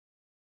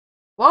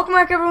Welcome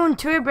back everyone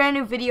to a brand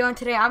new video, and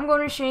today I'm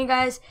going to show you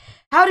guys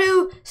how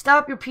to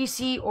stop your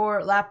PC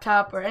or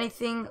laptop or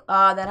anything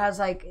that has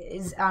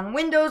is on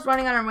Windows,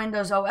 running on a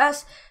Windows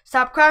OS,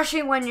 stop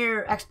crashing when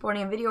you're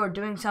exporting a video or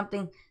doing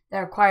something that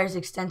requires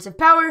extensive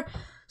power.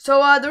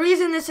 So the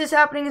reason this is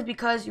happening is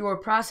because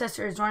your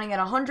processor is running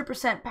at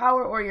 100%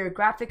 power or your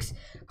graphics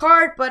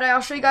card, but I'll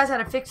show you guys how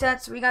to fix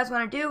that. So what you guys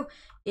want to do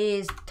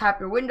is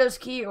tap your Windows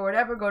key or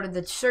whatever, go to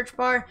the search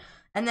bar,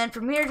 and then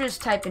from here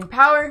just type in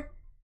power.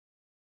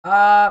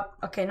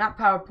 Okay, not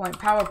PowerPoint,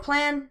 power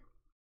plan.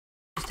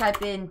 Just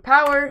type in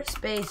power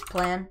space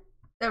plan.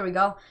 There we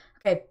go.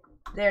 Okay,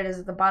 there it is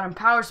at the bottom,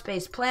 power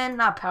space plan,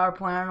 not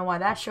PowerPoint. I don't know why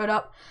that showed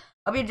up.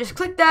 You just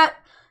click that.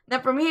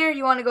 Then from here,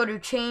 you want to go to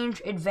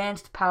change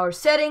advanced power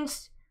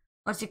settings.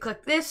 Once you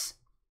click this,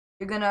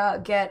 you're gonna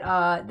get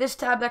this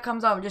tab that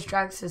comes up. Just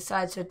drag this to the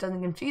side so it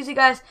doesn't confuse you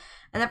guys.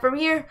 And then from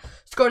here,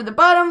 just go to the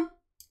bottom,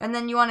 and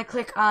then you want to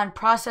click on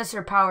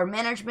processor power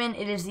management.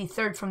 It is the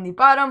third from the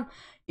bottom.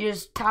 You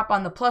just tap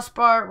on the plus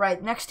bar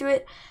right next to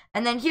it,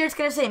 and then here it's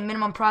going to say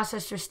minimum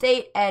processor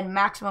state and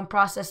maximum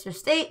processor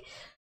state.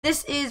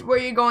 This is where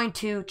you're going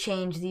to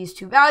change these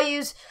two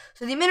values.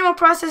 So the minimum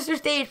processor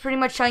state is pretty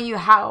much showing you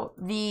how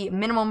the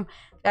minimum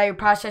that your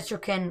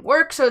processor can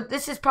work. So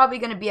this is probably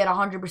going to be at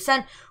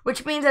 100%,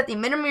 which means that the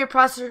minimum your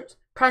processor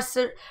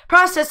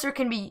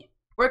can be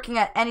working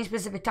at any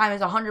specific time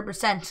is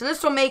 100%. So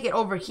this will make it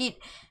overheat.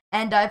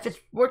 And if it's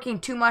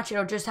working too much,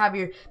 it'll just have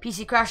your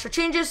PC crash. So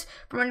changes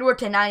from anywhere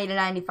to 90 to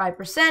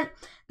 95%.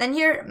 Then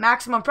here,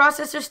 maximum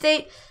processor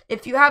state.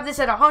 If you have this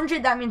at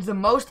 100, that means the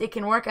most it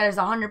can work at is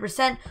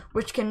 100%,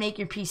 which can make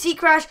your PC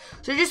crash.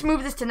 So just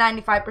move this to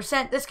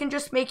 95%. This can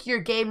just make your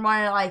game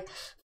run at like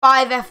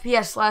 5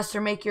 FPS less, or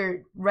make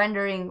your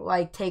rendering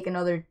take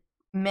another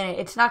minute.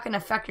 It's not going to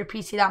affect your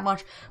PC that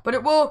much, but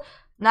it will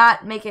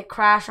not make it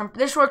crash.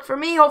 This worked for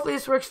me. Hopefully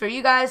this works for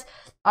you guys.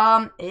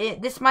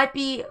 This might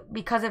be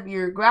because of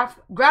your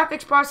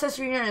graphics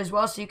processor unit as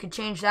well, so you could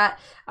change that.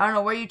 I don't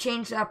know where you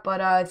change that,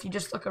 but if you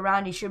just look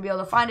around, you should be able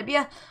to find it. But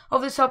yeah,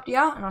 hope this helped you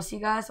out, and I'll see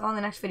you guys on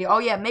the next video. Oh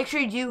yeah, make sure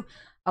you do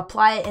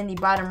apply it in the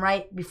bottom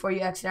right before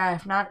you exit out.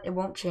 If not, it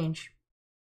won't change.